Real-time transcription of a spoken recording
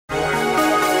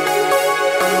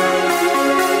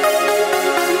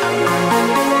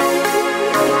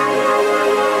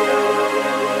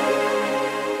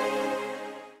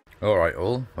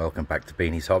people, welcome back to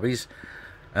Beanie's Hobbies.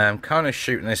 I'm kind of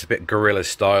shooting this a bit guerrilla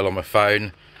style on my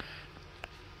phone.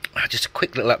 Just a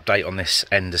quick little update on this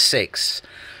Ender 6.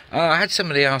 I had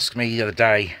somebody ask me the other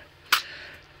day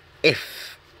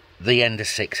if the Ender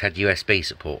 6 had USB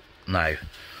support. No,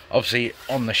 obviously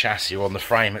on the chassis or on the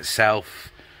frame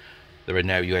itself there are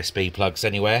no USB plugs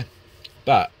anywhere,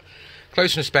 but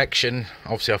closer inspection,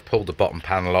 obviously I've pulled the bottom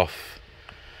panel off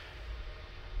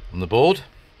on the board,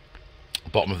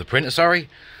 bottom of the printer, sorry.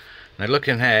 Now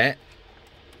looking here,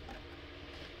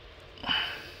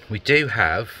 we do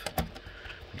have,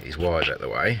 get these wires out of the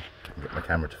way, get my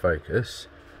camera to focus,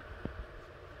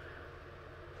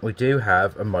 we do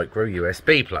have a micro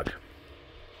USB plug.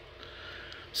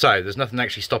 So there's nothing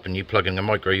actually stopping you plugging a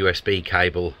micro USB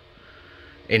cable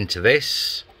into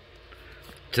this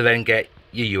to then get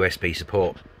your USB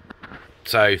support.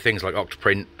 So things like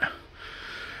Octoprint,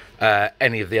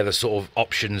 any of the other sort of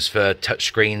options for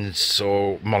touchscreens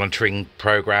or monitoring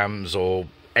programs or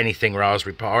anything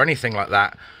Raspberry Pi or anything like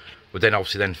that would then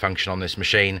obviously then function on this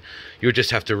machine. You'll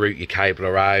just have to route your cable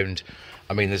around.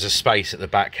 I mean, there's a space at the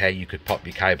back here, you could pop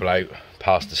your cable out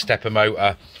past the stepper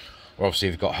motor, or obviously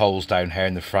you've got holes down here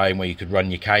in the frame where you could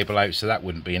run your cable out, so that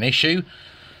wouldn't be an issue.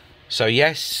 So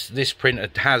yes, this printer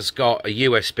has got a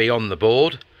USB on the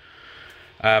board,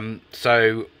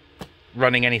 so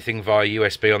running anything via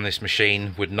USB on this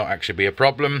machine would not actually be a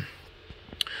problem.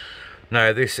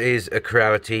 Now this is a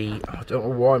Creality, I don't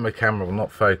know why my camera will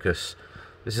not focus.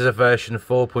 This is a version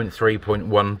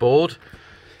 4.3.1 board.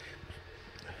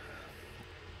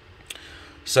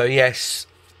 So yes,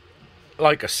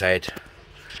 like I said,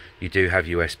 you do have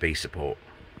USB support.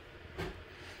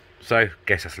 So I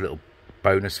guess that's a little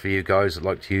bonus for you guys that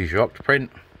like to use your Octoprint.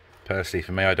 Personally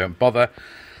for me, I don't bother.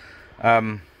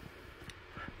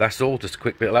 That's all, just a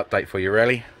quick little update for you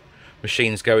really.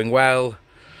 Machine's going well.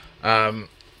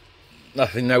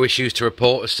 Nothing, no issues to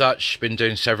report as such. Been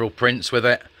doing several prints with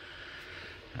it.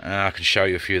 I can show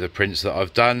you a few of the prints that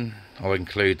I've done. I'll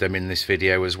include them in this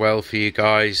video as well for you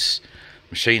guys.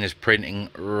 Machine is printing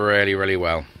really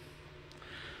well.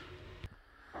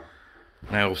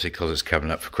 Now obviously because it's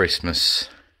coming up for Christmas,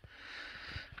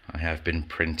 I have been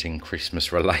printing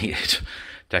Christmas related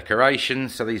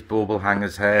decorations. So these bauble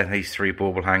hangers here, these 3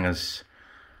 bauble hangers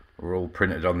were all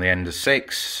printed on the Ender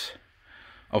 6.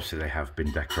 Obviously they have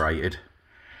been decorated.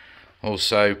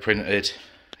 Also printed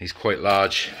these quite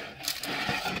large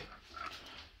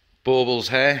baubles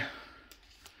here,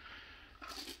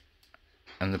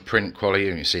 and the print quality,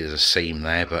 you can see there's a seam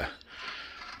there, but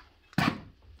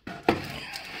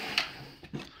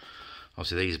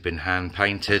obviously these have been hand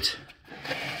painted.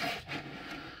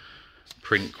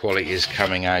 Print quality is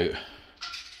coming out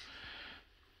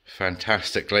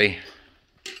fantastically.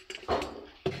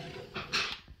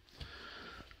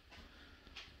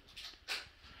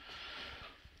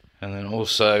 And then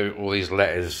also all these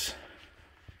letters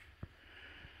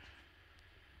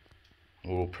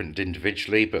were all printed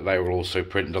individually, but they were also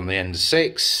printed on the Ender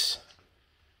 6.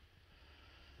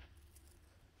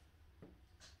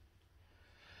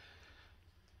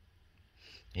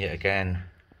 Yet again,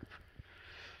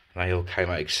 they all came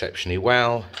out exceptionally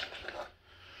well.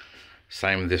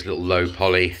 Same with this little low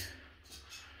poly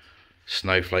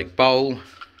snowflake bowl.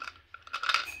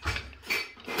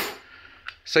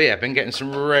 So yeah, I've been getting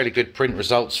some really good print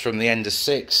results from the Ender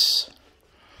 6.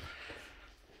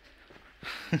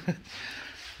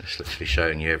 Just literally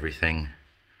showing you everything.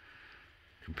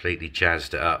 Completely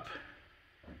jazzed it up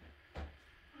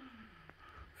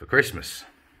for Christmas.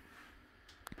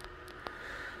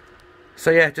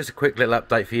 So yeah, just a quick little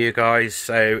update for you guys.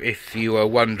 So if you are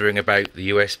wondering about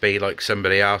the USB, like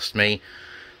somebody asked me,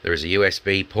 there is a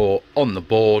USB port on the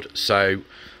board, so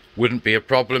wouldn't be a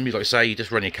problem. Like I say, you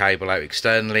just run your cable out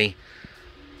externally.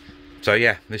 So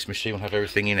yeah, this machine will have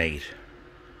everything you need.